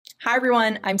Hi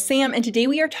everyone, I'm Sam, and today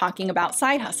we are talking about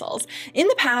side hustles. In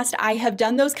the past, I have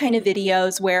done those kind of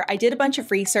videos where I did a bunch of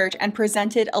research and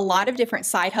presented a lot of different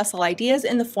side hustle ideas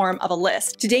in the form of a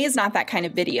list. Today is not that kind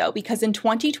of video because in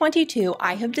 2022,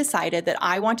 I have decided that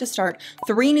I want to start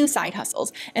 3 new side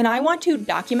hustles, and I want to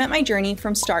document my journey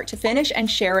from start to finish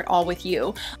and share it all with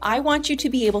you. I want you to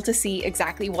be able to see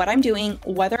exactly what I'm doing,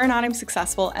 whether or not I'm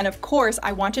successful, and of course,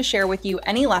 I want to share with you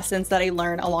any lessons that I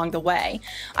learn along the way.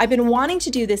 I've been wanting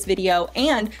to do this video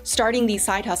and starting these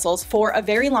side hustles for a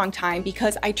very long time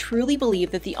because I truly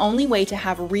believe that the only way to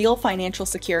have real financial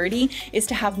security is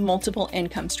to have multiple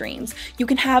income streams. You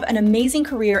can have an amazing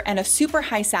career and a super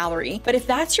high salary, but if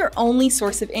that's your only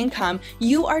source of income,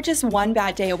 you are just one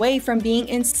bad day away from being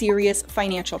in serious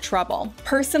financial trouble.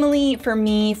 Personally, for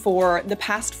me, for the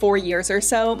past 4 years or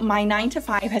so, my 9 to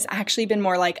 5 has actually been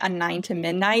more like a 9 to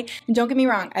midnight. And don't get me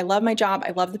wrong, I love my job,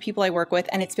 I love the people I work with,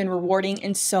 and it's been rewarding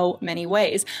in so many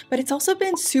ways, but it's also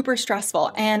been super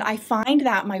stressful, and I find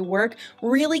that my work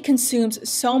really consumes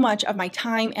so much of my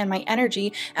time and my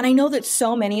energy, and I know that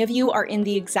so many of you are in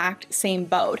the exact same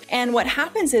boat. And what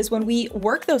happens is when we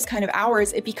work those kind of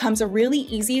hours, it becomes a really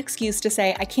easy excuse to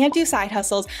say, I can't do side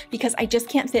hustles because I just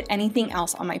can't fit anything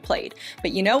else on my plate.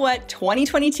 But you know what?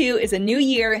 2022 is a new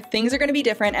year, things are going to be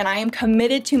different, and I am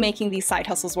committed to making these side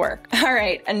hustles work. All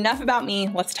right, enough about me.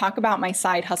 Let's talk about my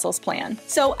side hustles plan.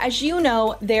 So as you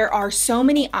know, there are so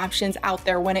many options out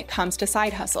there when it comes to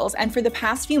side hustles. And for the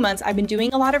past few months, I've been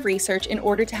doing a lot of research in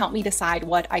order to help me decide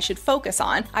what I should focus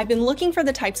on. I've been looking for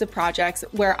the types of projects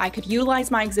where I could utilize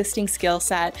my existing skill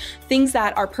set, things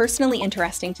that are personally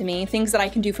interesting to me, things that I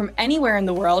can do from anywhere in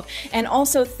the world, and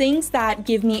also things that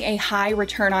give me a high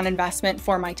return on investment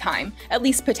for my time, at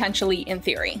least potentially in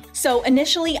theory. So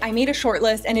initially, I made a short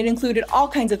list and it included all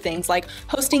kinds of things like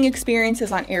hosting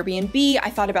experiences on Airbnb. I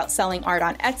thought about selling art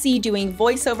on Etsy, doing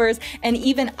voiceovers, and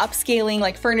even upscaling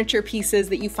like furniture pieces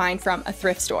that you find from a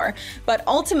thrift store. But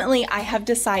ultimately, I have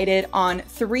decided on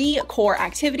 3 core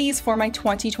activities for my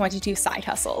 2022 side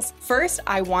hustles. First,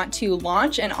 I want to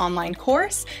launch an online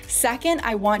course. Second,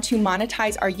 I want to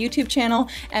monetize our YouTube channel.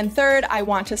 And third, I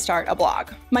want to start a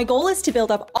blog. My goal is to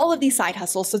build up all of these side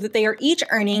hustles so that they are each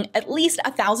earning at least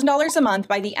 $1,000 a month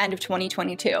by the end of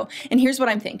 2022. And here's what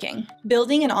I'm thinking.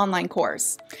 Building an online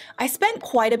course. I spent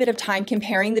quite a bit of time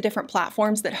comparing the different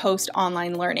platforms that host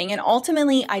online learning, and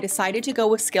ultimately I decided to go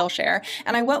with Skillshare,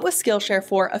 and I went with Skillshare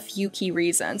for a few key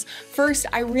reasons. First,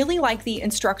 I really like the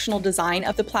instructional design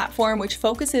of the platform, which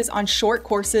focuses on short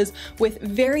courses with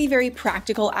very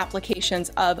practical applications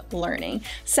of learning.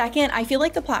 Second, I feel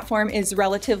like the platform is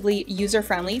relatively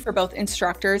user-friendly for both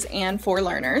instructors and for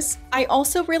learners. I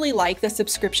also really like the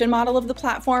subscription model of the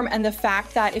platform and the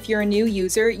fact that if you're a new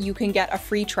user, you can get a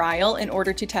free trial in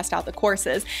order to test out the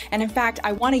courses. And in fact,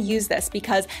 I want to use this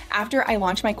because after I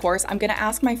launch my course, I'm going to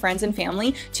ask my friends and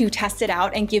family to test it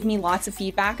out and give me lots of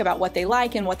feedback about what they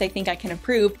like and what they think I can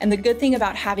improve. And the good thing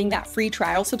about having that free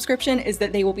trial subscription is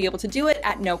that they will be able to do it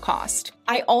at no cost.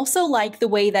 I also like the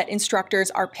way that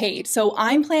instructors are paid. So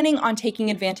I'm planning on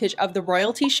taking advantage of the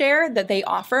royalty share that they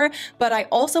offer, but I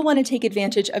also want to take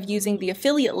advantage of using the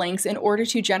affiliate links in order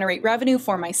to generate revenue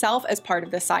for myself as part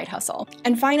of the side hustle.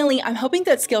 And finally, I'm hoping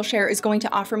that Skillshare is going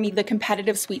to offer me the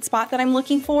competitive sweet spot that I'm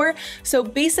looking for. So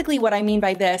basically what I mean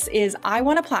by this is I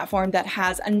want a platform that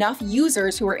has enough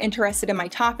users who are interested in my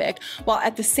topic, while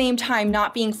at the same time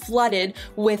not being flooded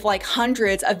with like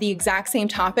hundreds of the exact same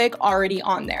topic already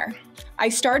on there. I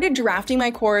started drafting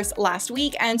my course last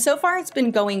week, and so far it's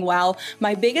been going well.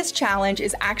 My biggest challenge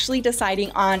is actually deciding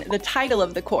on the title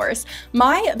of the course.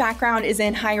 My background is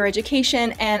in higher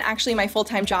education, and actually my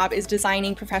full-time job is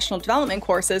designing professional development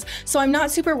courses, so I'm not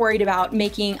super worried about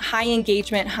making high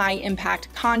engagement, high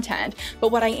impact content. But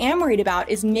what I am worried about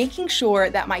is making sure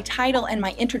that my title and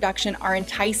my introduction are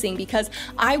enticing, because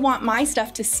I want my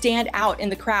stuff to stand out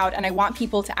in the crowd, and I want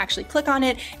people to actually click on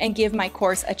it and give my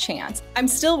course a chance. I'm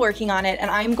still working on it, and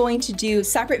I'm going to do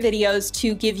separate videos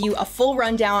to give you a full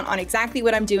rundown on exactly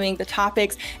what I'm doing, the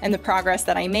topics, and the progress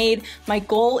that I made. My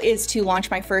goal is to launch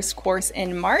my first course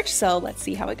in March, so let's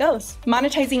see how it goes.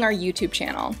 Monetizing our YouTube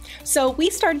channel. So we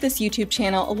started this YouTube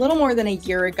channel a little more than a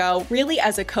year ago, really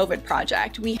as a COVID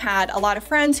project. We had a lot of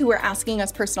friends who were asking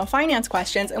us personal finance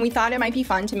questions, and we thought it might be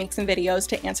fun to make some videos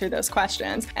to answer those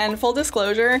questions. And full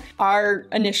disclosure, our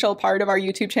initial part of our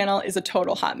YouTube channel is a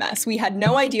total hot mess. We had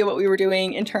no idea what we were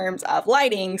doing in terms of stuff,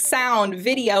 lighting, sound,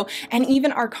 video, and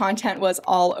even our content was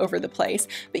all over the place.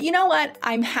 But you know what?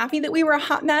 I'm happy that we were a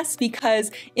hot mess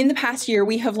because in the past year,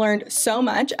 we have learned so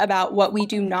much about what we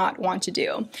do not want to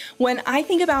do. When I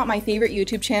think about my favorite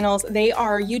YouTube channels, they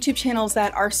are YouTube channels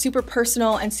that are super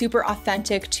personal and super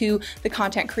authentic to the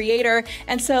content creator.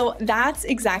 And so that's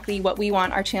exactly what we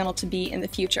want our channel to be in the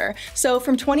future. So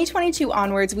from 2022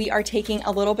 onwards, we are taking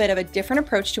a little bit of a different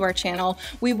approach to our channel.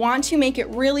 We want to make it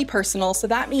really personal. So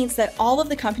that means that all of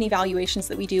the company valuations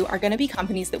that we do are going to be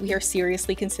companies that we are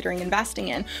seriously considering investing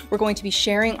in. We're going to be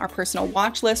sharing our personal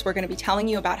watch list. We're going to be telling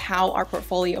you about how our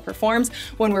portfolio performs.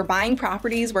 When we're buying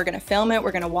properties, we're going to film it.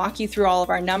 We're going to walk you through all of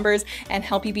our numbers and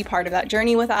help you be part of that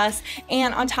journey with us.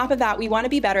 And on top of that, we want to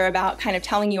be better about kind of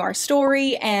telling you our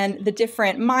story and the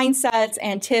different mindsets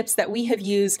and tips that we have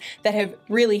used that have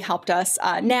really helped us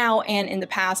now and in the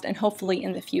past and hopefully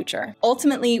in the future.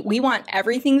 Ultimately, we want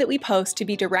everything that we post to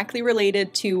be directly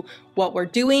related to what we're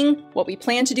doing, what we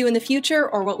plan to do in the future,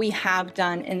 or what we have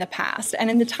done in the past.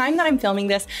 And in the time that I'm filming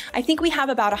this, I think we have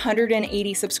about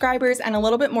 180 subscribers and a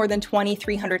little bit more than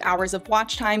 2,300 hours of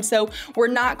watch time. So we're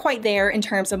not quite there in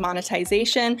terms of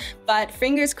monetization, but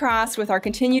fingers crossed with our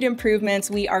continued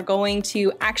improvements, we are going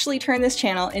to actually turn this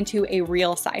channel into a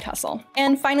real side hustle.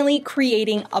 And finally,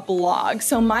 creating a blog.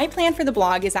 So my plan for the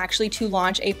blog is actually to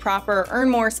launch a proper Earn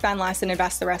More, Spend Less, and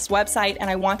Invest the Rest website, and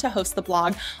I want to host the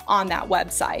blog on that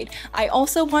website. I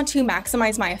also want to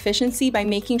maximize my efficiency by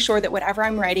making sure that whatever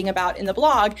I'm writing about in the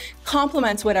blog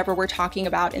complements whatever we're talking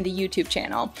about in the YouTube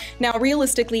channel. Now,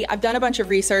 realistically, I've done a bunch of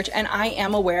research and I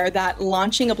am aware that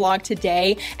launching a blog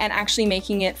today and actually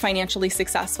making it financially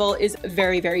successful is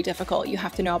very, very difficult. You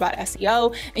have to know about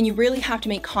SEO and you really have to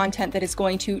make content that is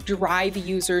going to drive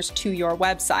users to your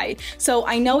website. So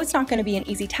I know it's not going to be an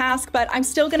easy task, but I'm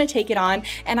still going to take it on.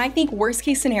 And I think worst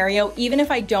case scenario, even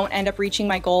if I don't end up reaching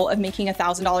my goal of making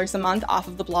 $1,000 a month off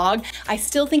of the blog, I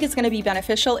still think it's going to be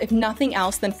beneficial, if nothing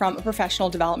else than from a professional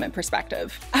development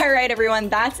perspective. All right, everyone,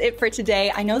 that's it for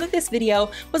today. I know that this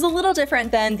video was a little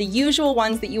different than the usual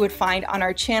ones that you would find on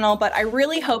our channel, but I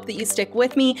really hope that you stick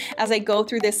with me as I go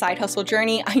through this side hustle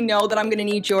journey. I know that I'm going to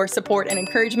need your support and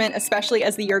encouragement, especially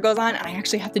as the year goes on and I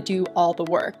actually have to do all the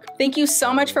work. Thank you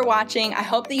so much for watching. I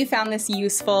hope that you found this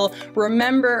useful.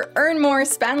 Remember, earn more,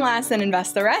 spend less, and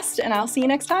invest the rest, and I'll see you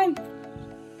next time.